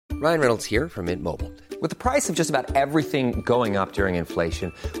Ryan Reynolds here from Mint Mobile. With the price of just about everything going up during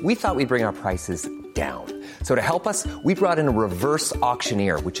inflation, we thought we'd bring our prices down. So to help us, we brought in a reverse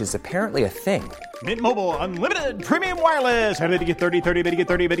auctioneer, which is apparently a thing. Mint Mobile Unlimited Premium Wireless. How to get 30, 30, bit to get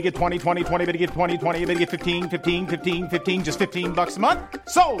 30, bit to get 20, 20, 20, bit to get 20, 20, bit to get 15, 15, 15, 15, just $15 a month?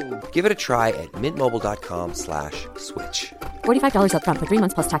 Sold! Give it a try at mintmobile.com/switch. $45 up front for 3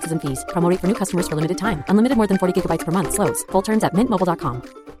 months plus taxes and fees. Promo rate for new customers for limited time. Unlimited more than 40 gigabytes per month. Slows full terms at mintmobile.com.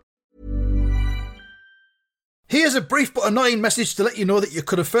 Here's a brief but annoying message to let you know that you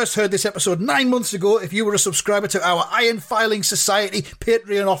could have first heard this episode 9 months ago if you were a subscriber to our Iron Filing Society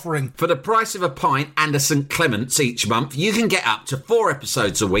Patreon offering. For the price of a pint and a St. Clement's each month, you can get up to 4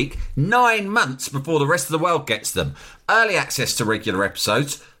 episodes a week, 9 months before the rest of the world gets them. Early access to regular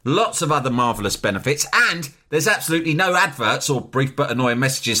episodes, lots of other marvellous benefits, and there's absolutely no adverts or brief but annoying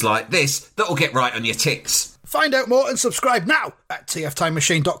messages like this that will get right on your ticks. Find out more and subscribe now at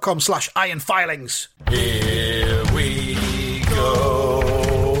tftimemachine.com/ironfilings. Here we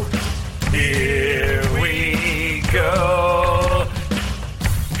go. Here we go.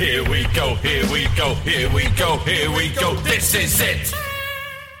 Here we go. Here we go. Here we go. Here we go. This is it.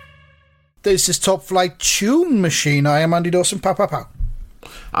 This is Top Flight Tune Machine. I am Andy Dawson. Pow, pow, pow.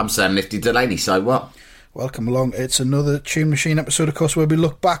 I'm Sam Nifty Delaney, so what? Welcome along. It's another Tune Machine episode, of course, where we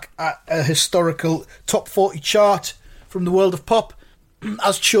look back at a historical top 40 chart from the world of pop,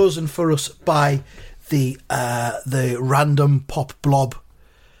 as chosen for us by the random pop blob.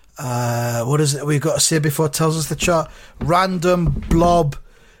 What is it we've got to say before it tells us the chart? Random blob.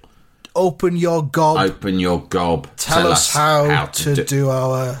 Open your gob. Open your gob. Tell us how to do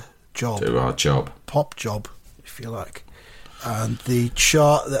our job. Do our job. Pop job, if you like. And the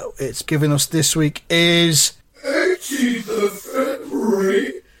chart that it's giving us this week is 18th of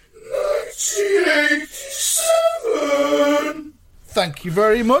February 1987. Thank you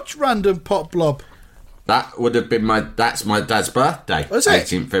very much, Random Pop Blob. That would have been that's my dad's birthday. Was it?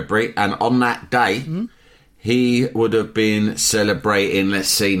 18th February. And on that day, he would have been celebrating, let's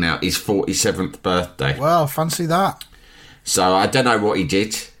see now, his 47th birthday. Wow, fancy that. So I don't know what he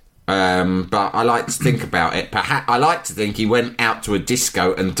did. But I like to think about it. Perhaps I like to think he went out to a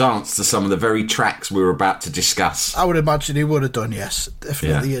disco and danced to some of the very tracks we were about to discuss. I would imagine he would have done, yes.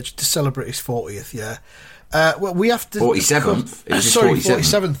 Definitely, yeah. To celebrate his 40th, yeah. Well, we have to... 47th? Sorry,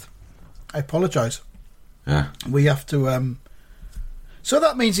 47th. I apologise. Yeah. We have to... So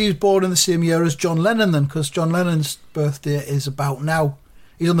that means he was born in the same year as John Lennon, then, because John Lennon's birthday is about now.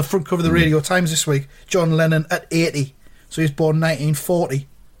 He's on the front cover of the Radio Times this week. John Lennon at 80. So he was born 1940.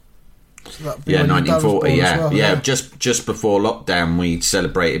 So 1940, yeah. Well, yeah. Just before lockdown, we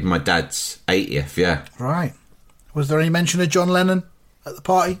celebrated my dad's 80th, yeah. Right. Was there any mention of John Lennon at the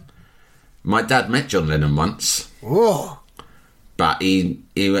party? My dad met John Lennon once. Oh. But he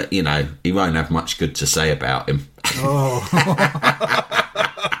won't have much good to say about him. Oh.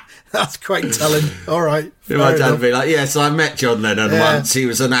 That's quite telling. All right. My dad would be like, yes, I met John Lennon once. He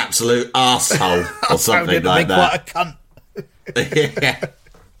was an absolute arsehole or something like that. Quite a cunt. Yeah.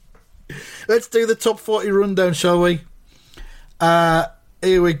 Let's do the top 40 rundown, shall we?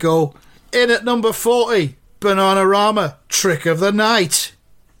 Here we go. In at number 40, Bananarama, Trick of the Night.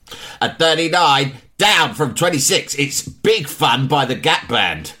 At 39, down from 26, it's Big Fun by the Gap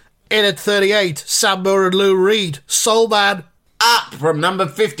Band. In at 38, Sam Moore and Lou Reed, Soul Man. Up from number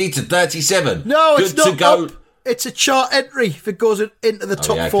 50 to 37. No, Good it's not to go. up. It's a chart entry if it goes into the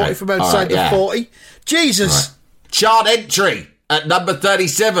top 40 from outside the 40. Jesus. Right. Chart entry. At number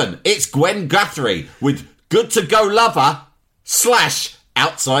 37, it's Gwen Guthrie with Good to Go Lover /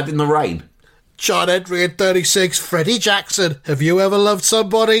 Outside in the Rain. Chart entry at 36, Freddie Jackson. Have you ever loved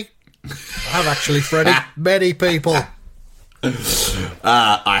somebody? I have actually, Freddie. Many people.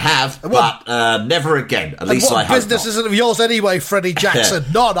 I have, but never again. At least I hope business not. isn't of yours anyway, Freddie Jackson?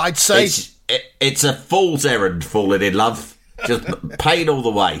 None, I'd say. It's a fool's errand falling in love. Just pain all the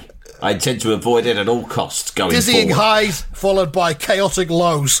way. I intend to avoid it at all costs going Dizzying forward. highs followed by chaotic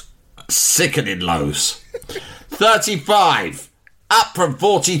lows. Sickening lows. 35. Up from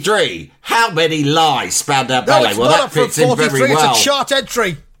 43. How Many Lies? Spandau Ballet. No, it's well, not that up from fits in 43. very well. It's a chart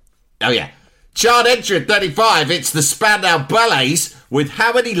entry. Oh, yeah. Chart entry at 35. It's the Spandau Ballets with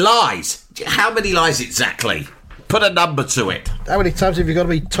How Many Lies? How many lies exactly? Put a number to it. How many times have you got to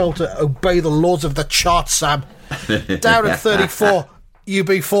be told to obey the laws of the chart, Sam? Down at 34.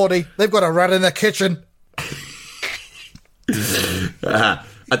 UB40, they've got a rat in their kitchen.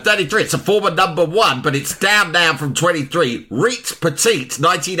 At 33, it's a former number 1, but it's down now from 23. Reet Petite,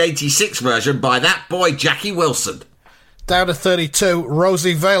 1986 version by that boy Jackie Wilson. Down to 32,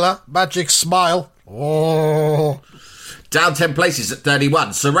 Rosie Vela, Magic Smile. Oh. Down 10 places at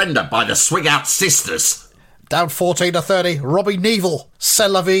 31, Surrender by the Swing Out Sisters. Down 14 to 30, Robbie Neville, C'est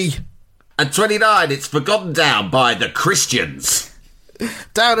la vie. At 29, it's Forgotten Down by the Christians.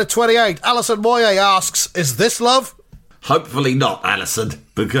 Down at 28, Alison Moyet asks, is this love? Hopefully not, Alison,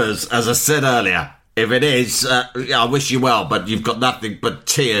 because, as I said earlier, if it is, I wish you well, but you've got nothing but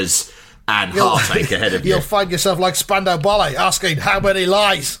tears and heartache ahead of you. You'll find yourself like Spandau Ballet, asking how many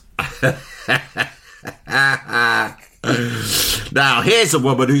lies. Now, here's a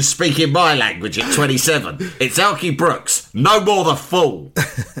woman who's speaking my language at 27. It's Elkie Brooks, No More the Fool.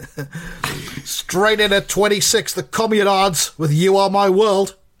 Straight in at 26, the Communards with You Are My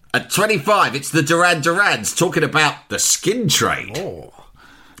World. At 25, it's the Duran Durans talking about the skin trade. Oh.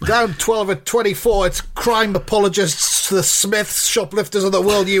 Down 12 at 24, it's crime apologists, the Smiths, shoplifters of the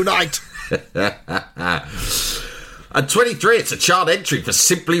world unite. At 23, it's a chart entry for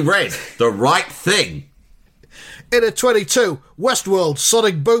Simply Red, The Right Thing. In at 22, Westworld,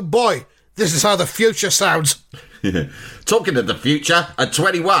 Sonic Boom Boy. This is how the future sounds. Talking of the future, at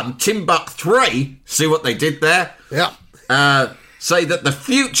 21, Timbuk 3, see what they did there? Yeah. Say that the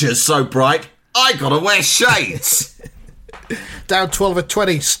future's so bright, I gotta wear shades. Down 12 at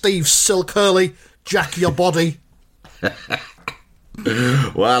 20, Steve Silk Hurley, Jack Your Body.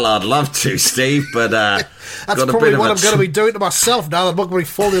 Well, I'd love to, Steve, but that's got a probably bit of what a I'm going to be doing to myself now that I'm not going to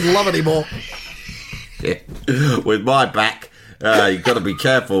be falling in love anymore. Yeah. With my back, you've got to be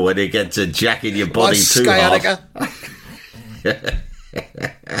careful when you get to jacking your body too hard.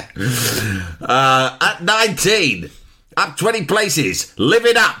 At 19, up 20 places,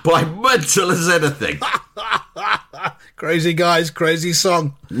 Living Up by Mental as Anything. Crazy guys, crazy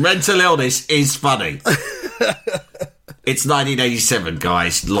song. Mental illness is funny. It's 1987,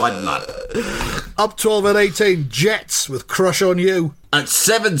 guys. Line up. Up 12 at 18, Jets with Crush on You. At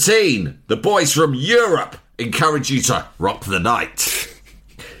 17, the boys from Europe encourage you to rock the night.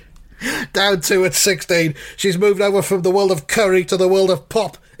 Down 2 at 16, she's moved over from the world of curry to the world of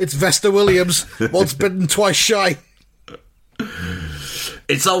pop. It's Vesta Williams, once bitten, twice shy.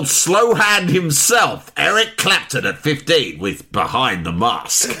 It's old slow hand himself, Eric Clapton, at 15 with Behind the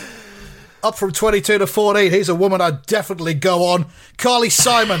Mask. Up from 22 to 14, he's a woman I'd definitely go on. Carly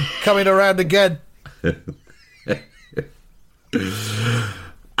Simon coming around again. And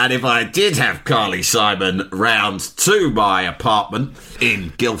if I did have Carly Simon round to my apartment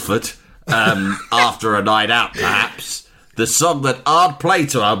in Guildford, after a night out perhaps, the song that I'd play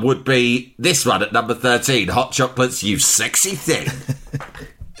to her would be this one at number 13, Hot Chocolate's You Sexy Thing.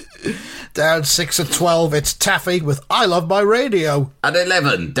 Down 6 at 12, it's Taffy with I Love My Radio. At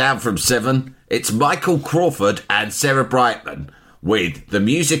 11, down from 7, it's Michael Crawford and Sarah Brightman with The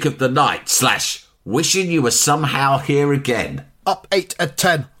Music of the Night / Wishing You Were Somehow Here Again. Up 8 at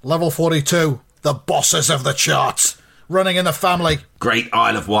 10, level 42, the bosses of the charts. Running in the Family. Great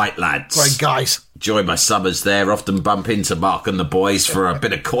Isle of Wight lads. Great guys. Enjoy my summers there, often bump into Mark and the boys for a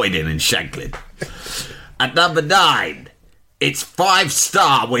bit of coining and shankling. At number 9, it's 5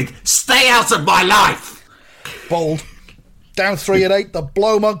 Star with Stay Out of My Life. Bold. Down 3 at 8, the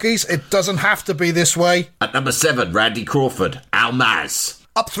Blow Monkeys, It Doesn't Have to Be This Way. At number 7, Randy Crawford, Almaz.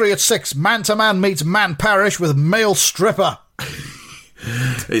 Up 3 at 6, Man to Man meets Man Parish with Male Stripper.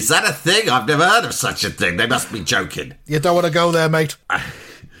 Is that a thing? I've never heard of such a thing. They must be joking. You don't want to go there, mate.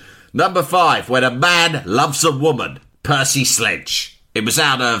 Number 5, When a Man Loves a Woman, Percy Sledge. It was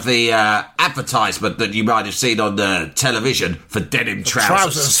out of the advertisement that you might have seen on the television for denim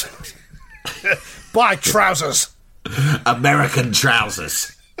trousers. Buy trousers. American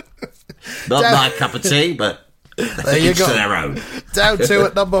trousers. Not my cup of tea, but there you go. To their own. Down 2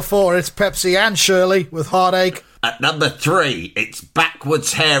 at number 4, it's Pepsi and Shirley with Heartache. At number 3, it's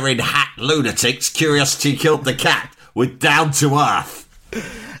Backwards Hair in Hat Lunatics, Curiosity Killed the Cat with Down to Earth.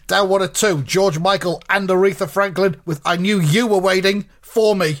 Down 1 at 2, George Michael and Aretha Franklin with I Knew You Were Waiting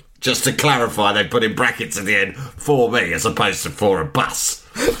for Me. Just to clarify, they put in brackets at the end, for me, as opposed to for a bus.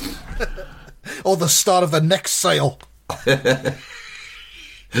 Or the start of the next sale.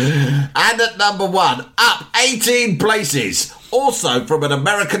 And at number 1, up 18 places, also from an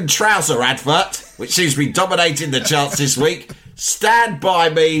American trouser advert, which seems to be dominating the charts this week, Stand By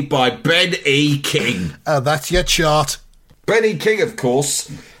Me by Ben E. King. That's your chart. Ben E. King, of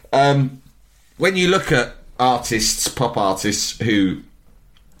course, when you look at artists, pop artists, who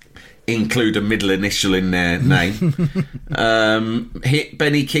include a middle initial in their name,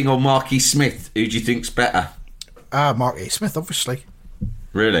 Ben E. King or Marky Smith, who do you think's better? Marky Smith, obviously.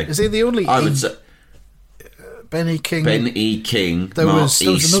 Really? Is he the only... I would say... Ben E. King. Ben E. King. There was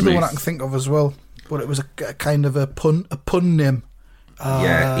another Smith. one I can think of as well, but it was a kind of a pun name.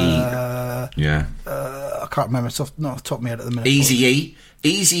 Yeah. I can't remember. It's not off the top of my head at the minute.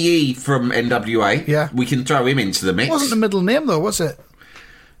 Eazy-E from NWA. Yeah. We can throw him into the mix. It wasn't the middle name, though, was it?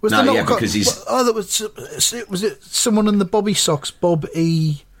 Was No, there yeah, because he's... Oh, was it someone in the Bobby Sox? Bob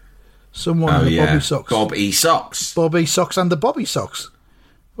E... Someone in the Bobby Sox. Bob E. Sox. Bob E. Sox and the Bobby Sox.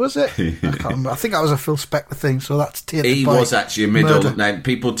 Was it? I can't remember. I think that was a Phil Spector thing, so that's tainted He by was actually a middle murder. name.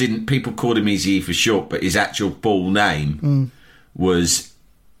 People called him Eazy-E for short, but his actual full name was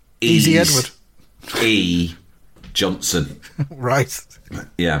Easy Edward. E. Johnson. Right.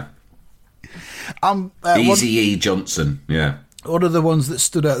 Yeah. One E. Johnson. Yeah. of the ones that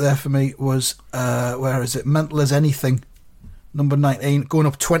stood out there for me was, where is it? Mental as Anything, number 19, going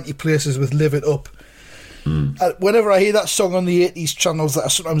up 20 places with Live It Up. Whenever I hear that song on the 80s channels that I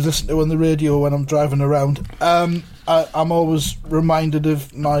sometimes listen to on the radio when I'm driving around, I'm always reminded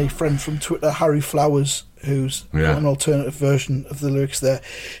of my friend from Twitter, Harry Flowers, who's got an alternative version of the lyrics there.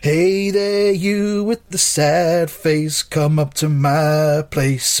 Hey there, you with the sad face, come up to my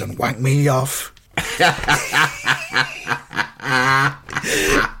place and wank me off.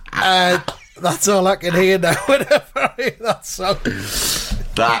 That's all I can hear now whenever I hear that song.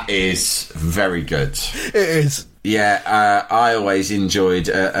 That is very good. It is. Yeah, I always enjoyed,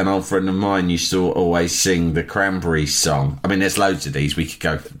 an old friend of mine used to always sing the Cranberries song. I mean, there's loads of these. We could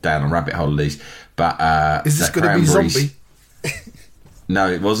go down a rabbit hole of these. But, is this going to be Zombie? No,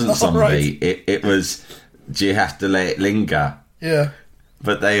 it wasn't Zombie. Right. It was, Do You Have to Let It Linger? Yeah.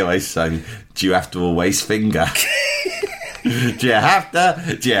 But they always sang, Do You Have to Always Finger? Do you have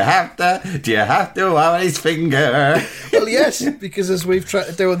to always finger? Well, yes, because as we've tried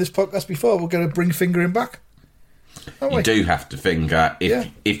to do on this podcast before, we're going to bring fingering back. You do have to finger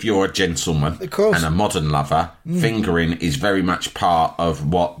if you're a gentleman of course. and a modern lover. Fingering is very much part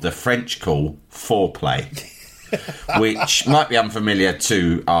of what the French call foreplay, which might be unfamiliar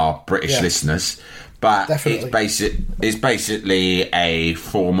to our British listeners. But Definitely. it's basically a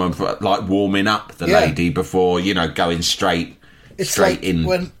form of like warming up the lady before, going straight like in.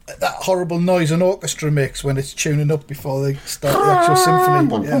 When that horrible noise an orchestra makes when it's tuning up before they start the actual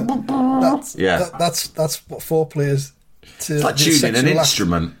symphony. That's what foreplay is. It's like tuning an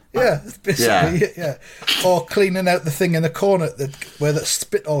instrument. Yeah, basically, yeah. Or cleaning out the thing in the corner where that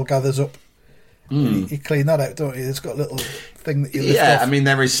spit all gathers up. You clean that out, don't you? It's got a little thing that you lift off. I mean,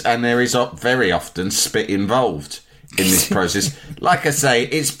 there is very often spit involved in this process. Like I say,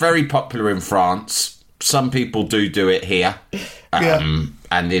 it's very popular in France. Some people do it here, and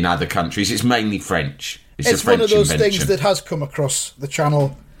in other countries. It's mainly French. It's a French one of those invention. things that has come across the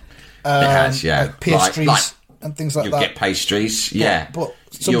channel. It has, like pastries and things like you'll that. You'll get pastries, but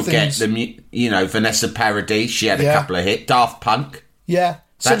you'll get Vanessa Paradis. She had a couple of hits. Daft Punk. Yeah.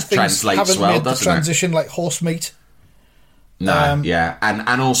 That Some things haven't made the transition, like horse meat. No,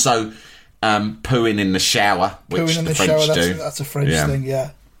 and also pooing in the shower, which pooing in the French shower, do. That's a French thing,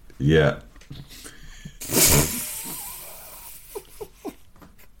 yeah. Yeah.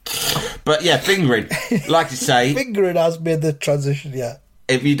 But yeah, fingering, like I say, fingering has made the transition. Yeah.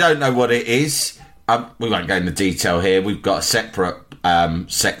 If you don't know what it is, we won't go into detail here. We've got a separate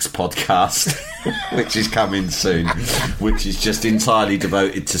sex podcast which is coming soon, which is just entirely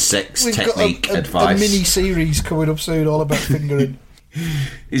devoted to sex technique advice. A mini series coming up soon, all about fingering.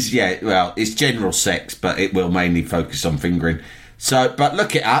 It's general sex, but it will mainly focus on fingering. So, but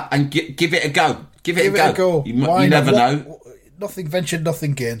look it up and give it a go. Give it a go. You never know. Nothing ventured,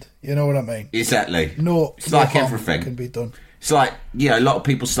 nothing gained. You know what I mean? Exactly. It's like everything can be done. It's like, a lot of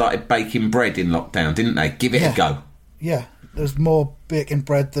people started baking bread in lockdown, didn't they? Give it a go. Yeah, there's more baking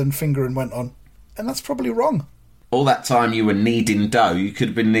bread than fingering went on. And that's probably wrong. All that time you were kneading dough, you could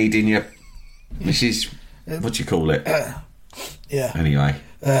have been kneading your... what do you call it? Yeah. Anyway.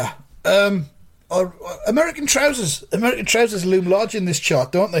 American Trousers. American Trousers loom large in this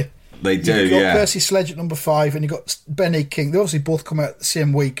chart, don't they? They do, You've got Percy Sledge at number 5 and you've got Benny King. They obviously both come out the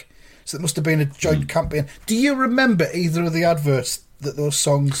same week. So it must have been a joint campaign. Do you remember either of the adverts that those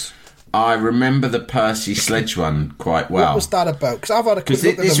songs... I remember the Percy Sledge one quite well. What was that about? Because I've had a quick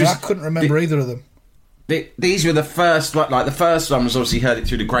look at them and I couldn't remember either of them. These were the first... Like the first one was obviously Heard It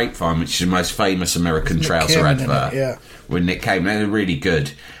Through the Grapevine, which is the most famous American Trouser advert. When Nick came. They were really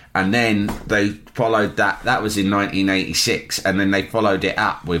good. And then they followed that. That was in 1986, and then they followed it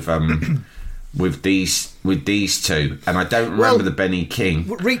up with these two. And I don't remember the Benny King.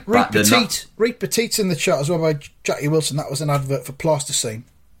 Reet Petite's in the chart as well by Jackie Wilson. That was an advert for Plasticine,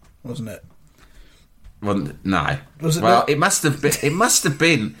 wasn't it? Well, no. Was it? Well, not? it must have been. It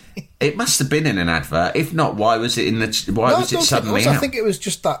must have been in an advert. If not, why was it in the? Why was it suddenly out? I think it was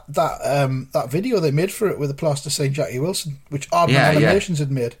just that video they made for it with the Plasticine Jackie Wilson, which Aardman Animations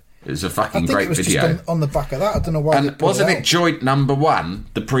had made. It was a fucking I think great it was video. just on the back of that. I don't know why. they And put wasn't out. it joint number one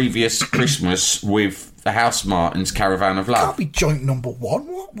the previous Christmas with the House Martins' Caravan of Love? Can't be joint number one.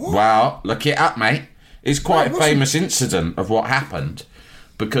 What? Well, look it up, mate. It's quite No, a it wasn't. famous incident of what happened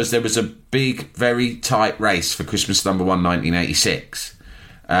because there was a big, very tight race for Christmas number one, 1986.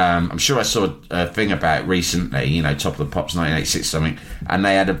 I'm sure I saw a thing about it recently, you know, Top of the Pops 1986 something, and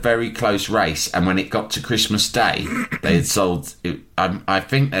they had a very close race, and when it got to Christmas Day, they had sold, I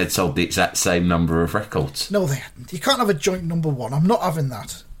think they had sold the exact same number of records. No, they hadn't. You can't have a joint number one. I'm not having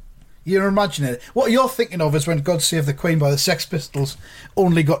that. You're imagining it. What you're thinking of is when God Save the Queen by the Sex Pistols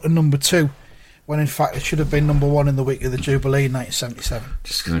only got to number 2, when in fact it should have been number 1 in the week of the Jubilee in 1977.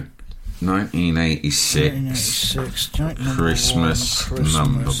 Just going to... 1986, 1986, joint number Christmas,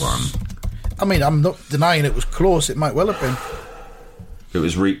 number one. I mean, I'm not denying it was close. It might well have been. It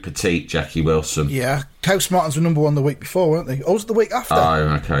was Reet Petite, Jackie Wilson. Yeah. House Martins were number 1 the week before, weren't they? Oh, was it the week after?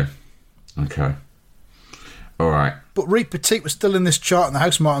 Oh, okay. All right. But Reet Petite was still in this chart and the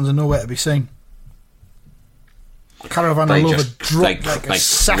House Martins are nowhere to be seen. Caravan of Love had dropped like a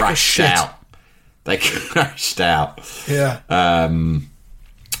sack of shit. Out. They crashed out. Yeah.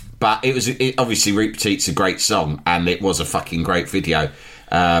 But it obviously Reet Petite's a great song and it was a fucking great video.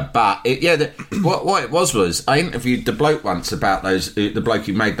 But what it was I interviewed the bloke once about the bloke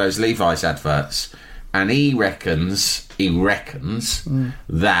who made those Levi's adverts, and he reckons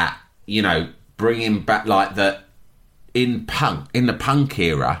that, you know, bringing back like that in the punk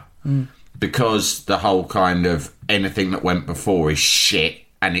era, because the whole kind of anything that went before is shit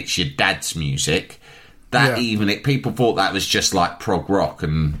and it's your dad's music. That people thought that was just like prog rock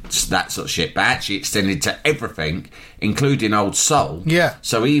and that sort of shit, but actually extended to everything, including old soul. Yeah.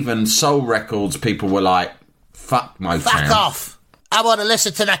 So even soul records, people were like, fuck Motown. Fuck off. I want to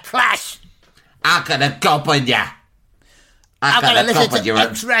listen to The Clash. I'm gonna gob on ya. I'm going to listen to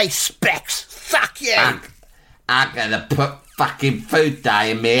X-Ray Specs. Fuck you. I'm gonna put fucking food dye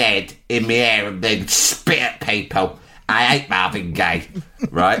in my head, in my hair, and then spit at people. I hate Marvin Gaye.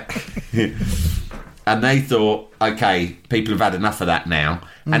 Right? And they thought, okay, people have had enough of that now.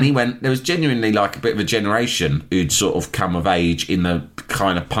 And he went, there was genuinely like a bit of a generation who'd sort of come of age in the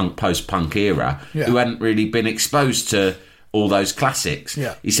kind of punk, post-punk era, who hadn't really been exposed to all those classics.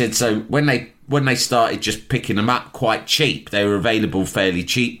 Yeah. He said, so when they started just picking them up quite cheap, they were available fairly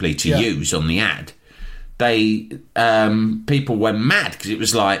cheaply to use on the ad, people went mad because it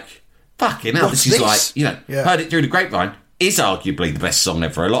was like, fucking hell, this is like, you know, heard it through the grapevine. Is arguably the best song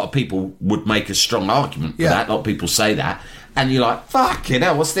ever. A lot of people would make a strong argument for that. A lot of people say that, and you're like, "Fucking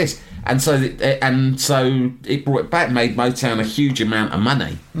hell, what's this?" And so it brought it back, made Motown a huge amount of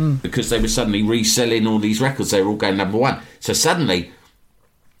money because they were suddenly reselling all these records. They were all going number 1. So suddenly,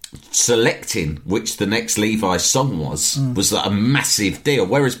 selecting which the next Levi's song was like a massive deal.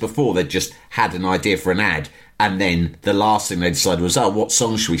 Whereas before they just had an idea for an ad, and then the last thing they decided was, "Oh, what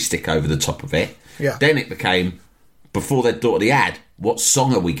song should we stick over the top of it?" Yeah. Then it became, before they'd thought of the ad, what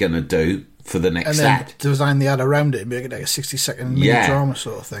song are we going to do for the next ad? Design the ad around it and make it like a 60-second mini drama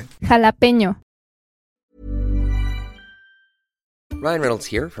sort of thing. Jalapeño. Ryan Reynolds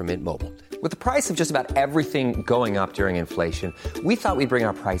here from Mint Mobile. With the price of just about everything going up during inflation, we thought we'd bring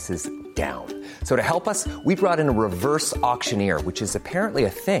our prices down. So to help us, we brought in a reverse auctioneer, which is apparently a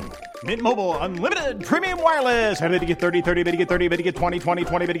thing. Mint Mobile Unlimited Premium Wireless. How to get 30, 30, bit to get 30, bit to get 20, 20,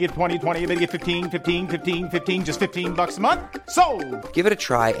 20, bit to get 20, 20, bit to get 15, 15, 15, 15, just $15 a month? Sold! Give it a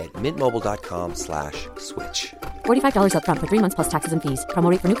try at mintmobile.com/switch. $45 up front for 3 months plus taxes and fees.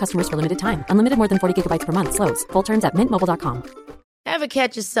 Promo rate for new customers for limited time. Unlimited more than 40 gigabytes per month. Slows full terms at mintmobile.com. Ever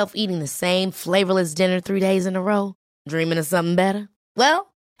catch yourself eating the same flavorless dinner 3 days in a row? Dreaming of something better?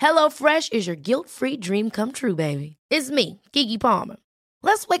 Well, HelloFresh is your guilt-free dream come true, baby. It's me, Keke Palmer.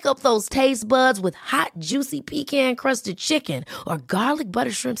 Let's wake up those taste buds with hot, juicy pecan-crusted chicken or garlic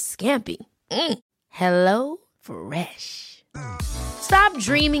butter shrimp scampi. Hello Fresh. Stop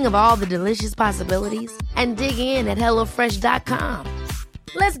dreaming of all the delicious possibilities and dig in at HelloFresh.com.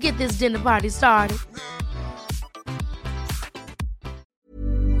 Let's get this dinner party started.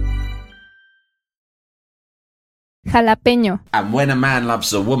 Jalapeño. And When a Man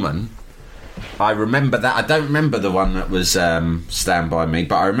Loves a Woman, I remember that. I don't remember the one that was Stand By Me,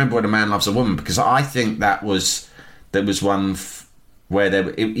 but I remember When a Man Loves a Woman because I think there was one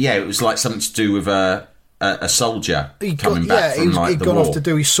where it was like something to do with a soldier coming back from he'd the gone war. off to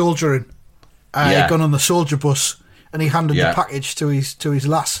do his soldiering. He'd gone on the soldier bus and he handed the package to his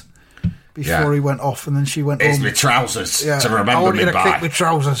lass before he went off, and then she went Here's home. my trousers to I remember want me you to by. kick my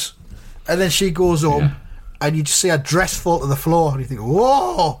trousers. And then she goes home and you just see her dress fall to the floor and you think,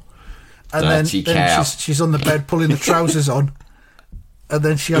 whoa! And Dirty then cow. she's on the bed pulling the trousers on, and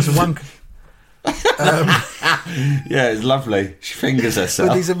then she has a wank. Yeah, it's lovely. She fingers herself.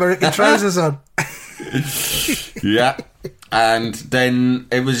 With these American trousers on. Yeah. And then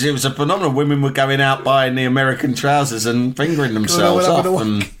it was a phenomenon. Women were going out buying the American trousers and fingering themselves off.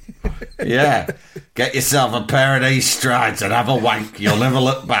 And yeah, get yourself a pair of these strides and have a wank. You'll never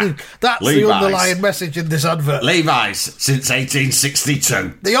look back. That's Levi's. the underlying message in this advert. Levi's since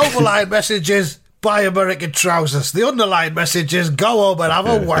 1862. The overlying message is buy American trousers. The underlying message is go home and have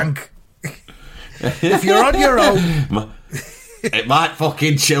a wank. If you're on your own, it might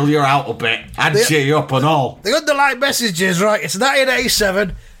fucking chill you out a bit and cheer you up and all. The underlying message is, right, it's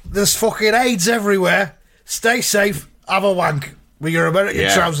 1987, there's fucking AIDS everywhere, stay safe, have a wank with your American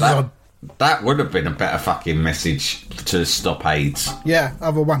trousers on. That would have been a better fucking message to stop AIDS. Yeah,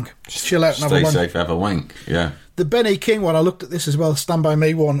 have a wank. Just chill out and have a wank. Stay safe, have a wank, yeah. The Benny King one, I looked at this as well, the Stand By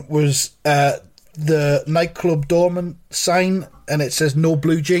Me one, was the nightclub doorman sign, and it says no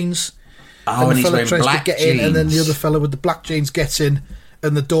blue jeans. Oh, and the he's fella wearing tries black to get jeans. in, and then the other fella with the black jeans gets in,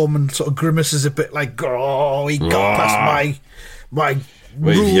 and the doorman sort of grimaces a bit like, oh, he got past my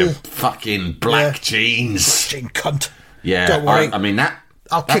with rule. your fucking black jeans. Jean cunt. Yeah, Don't worry. I mean,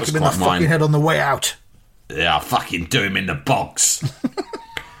 I'll kick him in the fucking head on the way out. Yeah, I'll fucking do him in the box.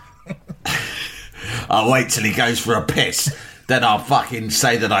 I'll wait till he goes for a piss. Then I'll fucking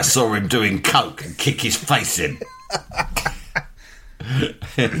say that I saw him doing coke and kick his face in.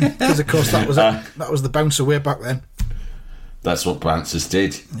 Because of course that was the bouncer way back then. That's what bouncers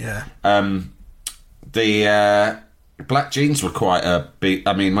did. Yeah. The black jeans were quite a big.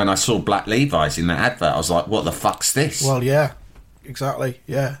 I mean, when I saw black Levi's in that advert, I was like, "What the fuck's this?" Well, yeah, exactly.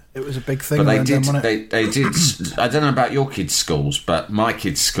 Yeah, it was a big thing. But they around did. then, wasn't it? They did. I don't know about your kids' schools, but my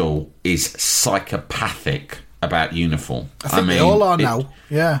kids' school is psychopathic about uniform. I think they all are now.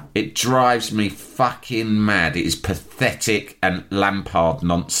 Yeah. It drives me fucking mad. It is pathetic and Lampard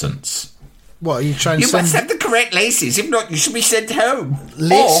nonsense. What are you trying to You send? must have the correct laces. If not, you should be sent home.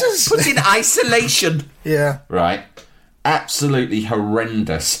 Laces? Or put in isolation. Yeah. Right. Absolutely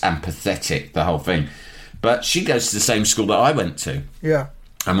horrendous and pathetic, the whole thing. But she goes to the same school that I went to. Yeah.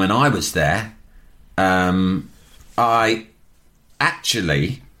 And when I was there, I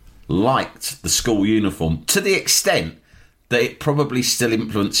actually liked the school uniform to the extent that it probably still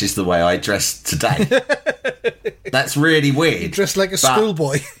influences the way I dress today. That's really weird. You dress like a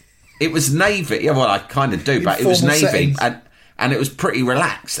schoolboy. It was navy. Yeah, well, I kind of do, but it was navy. And it was pretty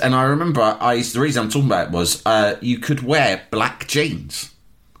relaxed. And I remember the reason I'm talking about it was you could wear black jeans.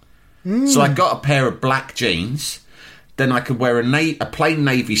 So I got a pair of black jeans. Then I could wear a plain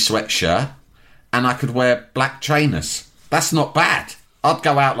navy sweatshirt. And I could wear black trainers. That's not bad. I'd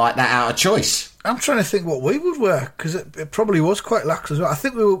go out like that out of choice. I'm trying to think what we would wear, because it probably was quite lax as well. I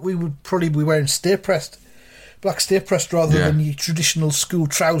think we would probably be wearing black stay-pressed rather than your traditional school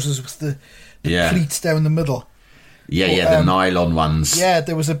trousers with the pleats down the middle. Yeah, the nylon ones. Yeah,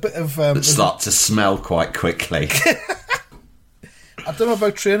 there was a bit of... that start to smell quite quickly. I don't know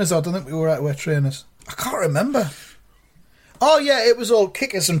about trainers. I don't think we were out to wear trainers. I can't remember. Oh, yeah, it was all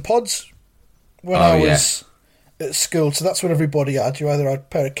kickers and pods when I was at school. So that's what everybody had. You either had a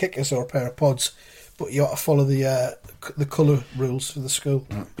pair of kickers or a pair of pods. But you had to follow the colour rules for the school.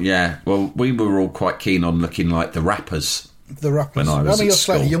 Yeah, well, we were all quite keen on looking like the rappers. The rappers. When I was you're at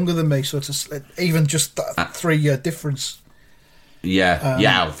slightly school. younger than me, so it's even just that 3-year difference.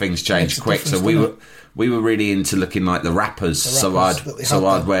 Yeah, things changed quick. So we were really into looking like the rappers. So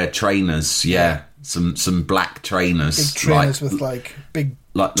I'd wear trainers. Yeah, some black trainers. Big trainers with big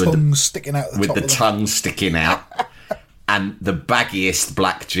tongues sticking out. With the tongue sticking out, and the baggiest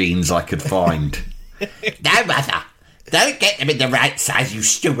black jeans I could find. No, mother. Don't get them in the right size, you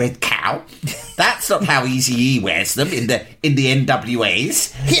stupid cow. That's not how Easy E wears them in the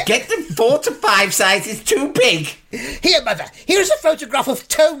NWAs. Here. Get them 4 to 5 sizes too big. Here, mother, here's a photograph of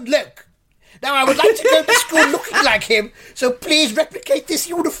Tone Loc. Now, I would like to go to school looking like him, so please replicate this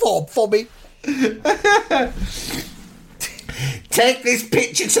uniform for me. Take this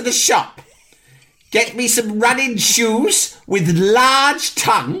picture to the shop. Get me some running shoes with large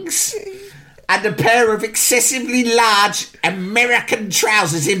tongues and a pair of excessively large American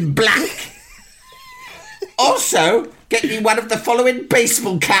trousers in black. Also, get me one of the following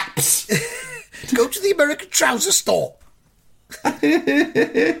baseball caps. Go to the American trouser store.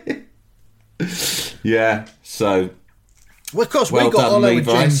 Yeah, so... Well, of course, Well we got done,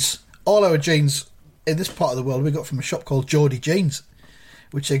 Levi's. all our jeans in this part of the world, we got from a shop called Geordie Jeans,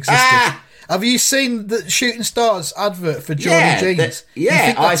 which existed. Have you seen the Shooting Stars advert for Geordie Jeans?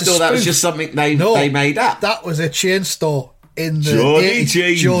 I thought that was just something they made up. That was a chain store in the Geordie 80s.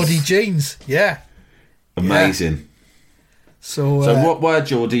 Jeans. Geordie Jeans, yeah. Amazing. So what were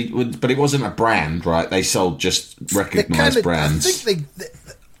Geordie? But it wasn't a brand, right? They sold just recognised brands.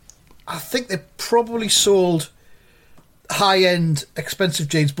 I think they probably sold high-end, expensive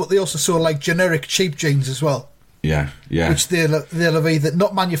jeans, but they also sold like generic cheap jeans as well. Yeah. Which they'll have either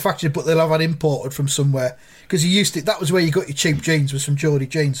not manufactured, but they'll have had imported from somewhere. Because that was where you got your cheap jeans, was from Geordie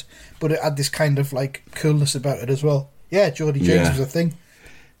jeans, but it had this kind of like coolness about it as well. Yeah, Geordie jeans was a thing.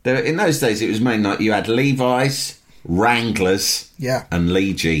 In those days, it was mainly like you had Levi's, Wranglers, and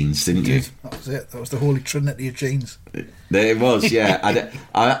Lee jeans, didn't you? That was it. That was the holy trinity of jeans. There it was, yeah.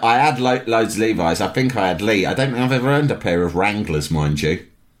 I had loads of Levi's. I think I had Lee. I don't think I've ever owned a pair of Wranglers, mind you.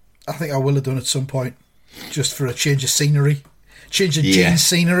 I think I will have done at some point, just for a change of scenery, jean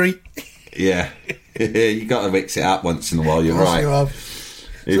scenery. Yeah, you got to mix it up once in a while. You're right. You have.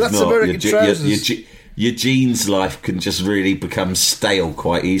 So that's American trousers. Your jeans life can just really become stale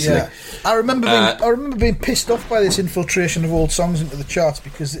quite easily. Yeah. I remember being pissed off by this infiltration of old songs into the charts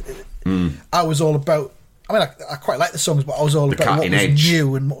because I was all about. I mean, I quite like the songs, but I was all about what was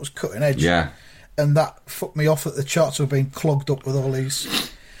new and what was cutting edge. Yeah, and that fucked me off that the charts were being clogged up with all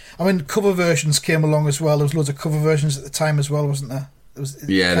these. I mean, cover versions came along as well. There was loads of cover versions at the time as well, wasn't there?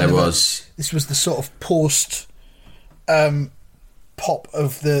 There was. This was the sort of post pop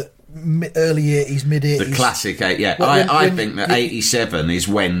of the early 80s, mid 80s. The classic, yeah. I think that 87 is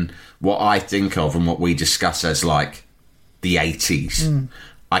when what I think of and what we discuss as like the 80s.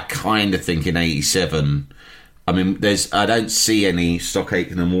 I kind of think in 87, I mean, I don't see any Stock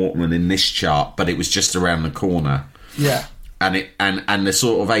Aitken and Waterman in this chart, but it was just around the corner. Yeah. And the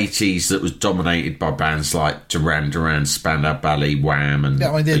sort of 80s that was dominated by bands like Duran Duran, Spandau Ballet, Wham, and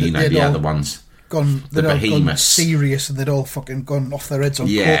the other ones. They'd all gone serious, and they'd all fucking gone off their heads on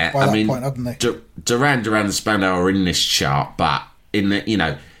coke by that point, hadn't they? Duran Duran and Spandau are in this chart, but in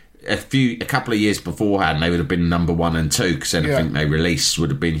the a couple of years beforehand, they would have been number 1 and 2 because anything they released would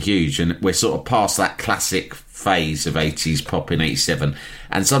have been huge. And we're sort of past that classic phase of 80s pop in 87.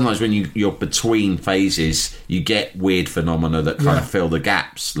 And sometimes when you're between phases, you get weird phenomena that kind of fill the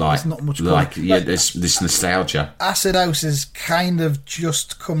gaps. Like, there's not much there's this nostalgia. Acid House is kind of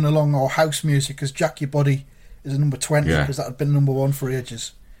just coming along, or house music, because Jack Your Body is a number 20 because that had been number 1 for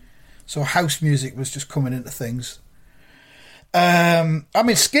ages. So house music was just coming into things. I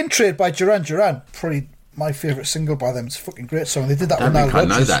mean, Skin Trade by Duran Duran, probably my favourite single by them. It's a fucking great song. They did that with Nile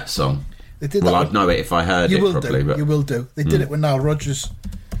Rodgers. I know that song. I'd know it if I heard it properly. You will do. They did it with Nile Rodgers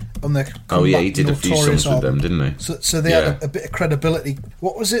on their he did a few songs with them, didn't he? So they had a bit of credibility.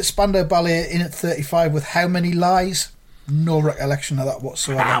 What was it? Spandau Ballet in at 35 with How Many Lies? No recollection of that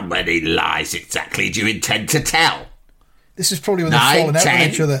whatsoever. How many lies exactly do you intend to tell? This is probably when they've fallen out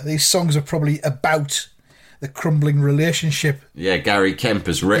with each other. These songs are probably about the crumbling relationship. Yeah, Gary Kemp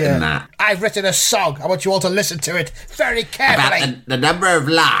has written that. I've written a song. I want you all to listen to it very carefully. About the number of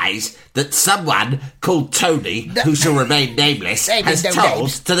lies that someone called Tony, who shall remain nameless, has told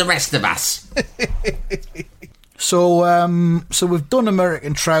to the rest of us. So we've done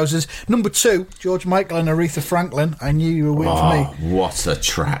American Trousers. Number 2, George Michael and Aretha Franklin. I knew you were waiting for me. What a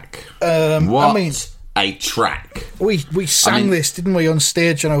track. A track. We sang this, didn't we, on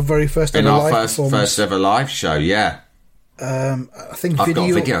stage on our very first ever live performance? In our first ever live show, yeah. I think I've got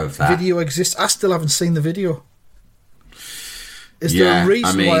a video of that. Video exists. I still haven't seen the video. Is there a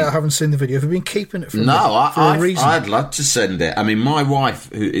reason why I haven't seen the video? Have you been keeping it from me for a reason? I'd love to send it. I mean, my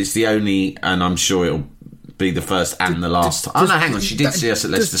wife, who is the only, and I'm sure it'll be the first and the last time. Hang on, she did see us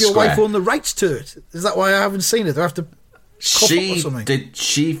at Leicester Square. Does your wife own the rights to it? Is that why I haven't seen it? Do I have to...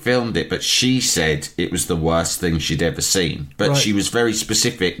 She filmed it, but she said it was the worst thing she'd ever seen. But she was very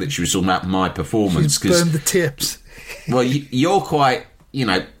specific that she was talking about my performance. She's burned the tips. Well, you're quite,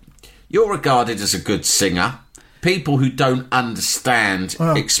 you're regarded as a good singer. People who don't understand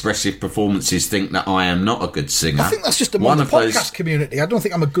expressive performances think that I am not a good singer. I think that's just among the podcast community. I don't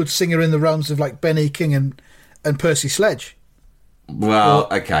think I'm a good singer in the realms of like Ben E. King and Percy Sledge. Well,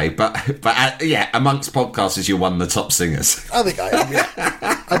 okay, but amongst podcasters, you're one of the top singers. I think I am,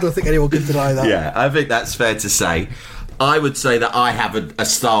 yeah. I don't think anyone can deny that. Yeah, I think that's fair to say. I would say that I have a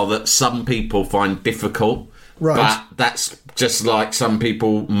style that some people find difficult, but that's just like some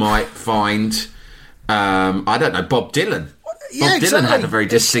people might find, I don't know, Bob Dylan. Yeah, Bob Dylan had a very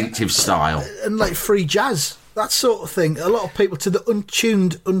distinctive style. And like free jazz, that sort of thing. A lot of people, to the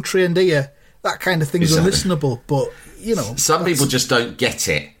untuned, untrained ear, that kind of thing is unlistenable, but... some people just don't get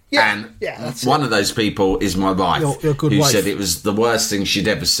it. And one of those people is my wife, who said it was the worst thing she'd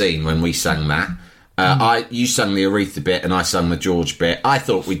ever seen when we sang that. You sang the Aretha bit and I sang the George bit. I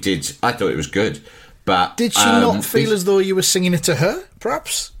thought it was good. But did she not feel as though you were singing it to her,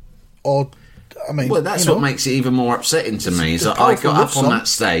 perhaps? Or I mean, well, that's what makes it even more upsetting to me. Is that I got up on that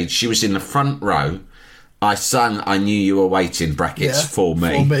stage. She was in the front row. I sang "I Knew You Were Waiting" (brackets for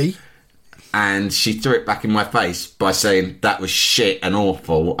me). For me. And she threw it back in my face by saying that was shit and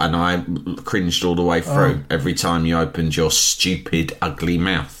awful, and I cringed all the way through every time you opened your stupid, ugly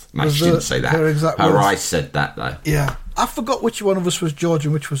mouth. No, she didn't say that. Her eyes said that, though. Yeah. I forgot which one of us was George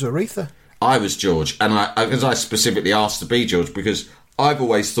and which was Aretha. I was George, and because I specifically asked to be George, because I've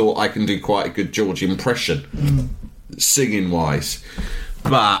always thought I can do quite a good George impression, singing-wise.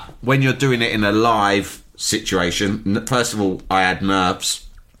 But when you're doing it in a live situation, first of all, I had nerves.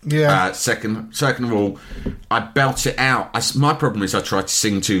 Yeah. Second of all, I belt it out. My problem is I try to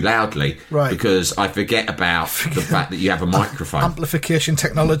sing too loudly, right? Because I forget about the fact that you have a microphone. Amplification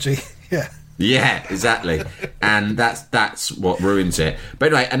technology. Yeah. Yeah, exactly. And that's what ruins it.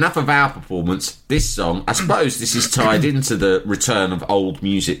 But anyway, enough of our performance. This song, I suppose this is tied into the return of old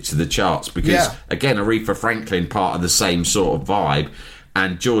music to the charts because, again, Aretha Franklin, part of the same sort of vibe.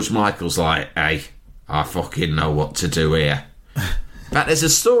 And George Michael's like, hey, I fucking know what to do here. But there's a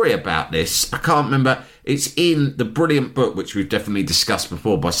story about this. I can't remember. It's in the brilliant book, which we've definitely discussed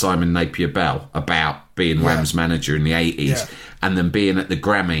before, by Simon Napier Bell, about being Wham's manager in the 80s and then being at the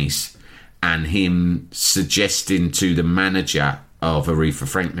Grammys and him suggesting to the manager of Aretha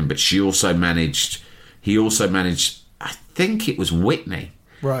Franklin, but he also managed, I think it was Whitney.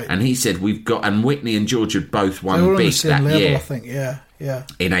 Right. And he said, and Whitney and George had both won big that level, year. I think, yeah.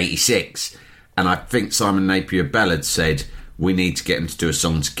 In 86. And I think Simon Napier Bell had said, we need to get them to do a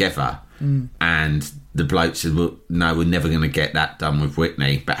song together. And the bloke said, well, no, we're never going to get that done with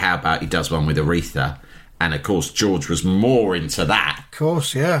Whitney. But how about he does one with Aretha? And, of course, George was more into that. Of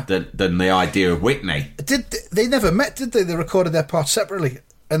course, yeah. Than the idea of Whitney. They never met, did they? They recorded their parts separately.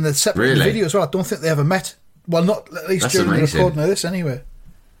 And they're separate in the video as well. I don't think they ever met. Well, not at least during the recording of this, anyway.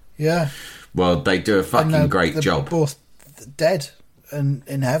 Yeah. Well, they do a fucking great job. They're both dead and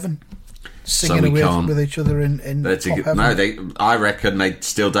in heaven. Singing away with each other in pop heaven. No, I reckon they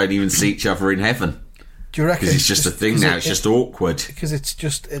still don't even see each other in heaven. Do you reckon? Because it's just a thing now. It's just awkward. Because it's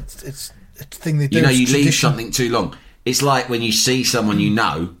just it's a thing they do. You know, you leave something too long. It's like when you see someone you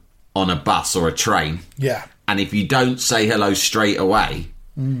know on a bus or a train. Yeah. And if you don't say hello straight away,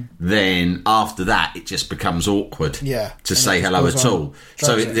 then after that it just becomes awkward. Yeah. To say hello at all.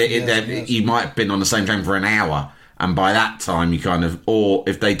 So you might have been on the same train for an hour. And by that time, you kind of, or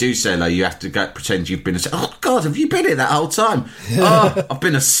if they do say hello, you have to go pretend you've been asleep. Oh, God, have you been here that whole time? Oh, I've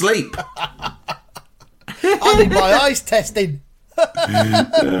been asleep. I need my eyes testing.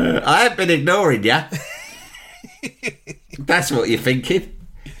 I have been ignoring you. That's what you're thinking.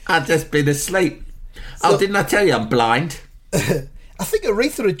 I've just been asleep. So, didn't I tell you I'm blind? I think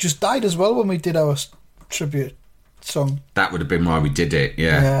Aretha had just died as well when we did our tribute song. That would have been why we did it,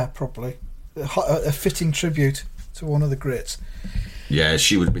 yeah. Yeah, probably. A fitting tribute to one of the greats. Yeah,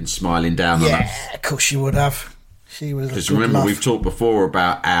 she would have been smiling down on us. Yeah, of course she would have. She was. Because remember, we've talked before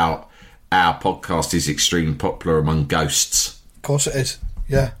about our podcast is extremely popular among ghosts. Of course it is.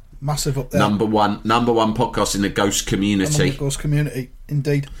 Yeah, massive up there. Number one podcast in the ghost community. Among the ghost community,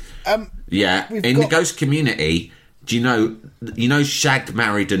 indeed. Yeah, the ghost community. Do you know Shagged,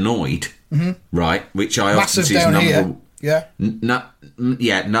 Married, Annoyed? Mm-hmm. Right, which I often see as number. Here. Yeah.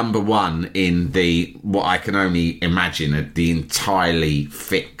 Number one in the what I can only imagine the entirely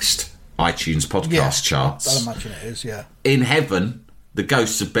fixed iTunes podcast charts. I'd imagine it is. Yeah. In heaven, the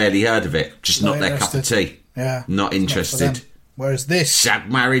ghosts have barely heard of it. Just not their cup of tea. Yeah. Not interested. Whereas this,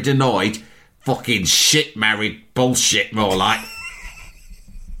 Shagged, Married, Annoyed, fucking shit married bullshit. More like.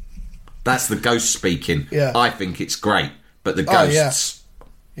 That's the ghost speaking. Yeah. I think it's great, but the ghosts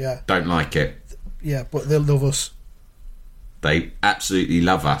don't like it. Yeah, but they'll love us. They absolutely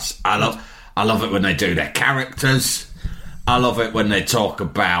love us. I love it when they do their characters. I love it when they talk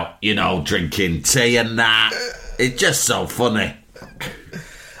about, drinking tea and that. It's just so funny.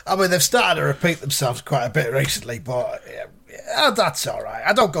 I mean, they've started to repeat themselves quite a bit recently, but that's all right.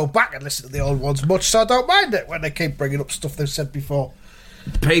 I don't go back and listen to the old ones much, so I don't mind it when they keep bringing up stuff they've said before.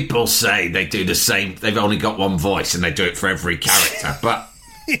 People say they do the same. They've only got one voice and they do it for every character, but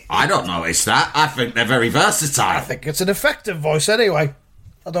I don't notice that. I think they're very versatile. I think it's an effective voice anyway.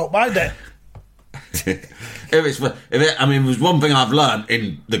 I don't mind it. If it was one thing I've learned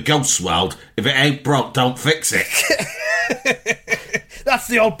in the ghost world, if it ain't broke, don't fix it. That's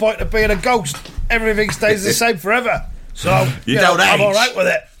the old point of being a ghost. Everything stays the same forever. So don't age. I'm all right with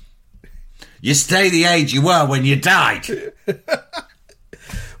it. You stay the age you were when you died.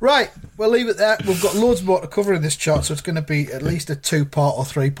 Right, we'll leave it there. We've got loads more to cover in this chart, so it's going to be at least a 2-part or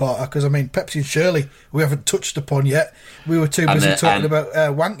 3-parter, because, Pepsi and Shirley, we haven't touched upon yet. We were too busy talking about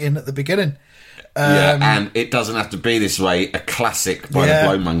wanking at the beginning. and it doesn't have to be this way. A classic by the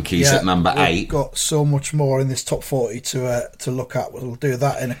Blow Monkeys at number 8. We've got so much more in this top 40 to look at. We'll do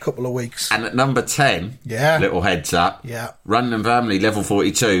that in a couple of weeks. And at number 10, little heads up, Running and Family, level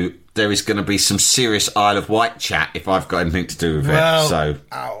 42, there is going to be some serious Isle of Wight chat if I've got anything to do with it. So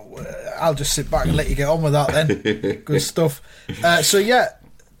I'll just sit back and let you get on with that then. Good stuff.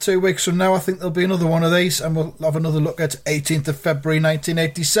 2 weeks from now, I think there'll be another one of these, and we'll have another look at 18th of February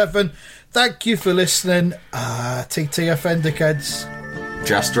 1987. Thank you for listening. TTFN, dickheads.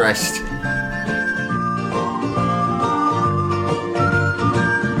 Just rest.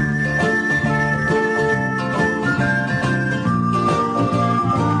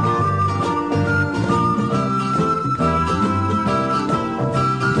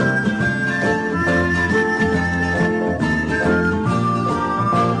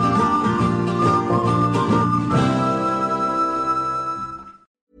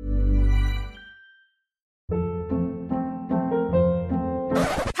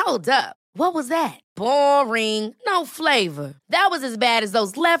 Hold up. What was that? Boring. No flavor. That was as bad as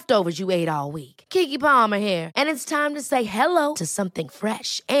those leftovers you ate all week. Keke Palmer here, and it's time to say hello to something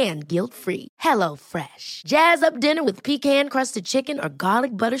fresh and guilt-free. Hello Fresh. Jazz up dinner with pecan-crusted chicken or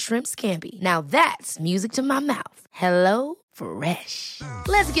garlic butter shrimp scampi. Now that's music to my mouth. Hello Fresh.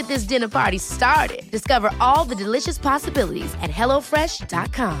 Let's get this dinner party started. Discover all the delicious possibilities at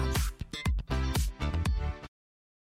HelloFresh.com.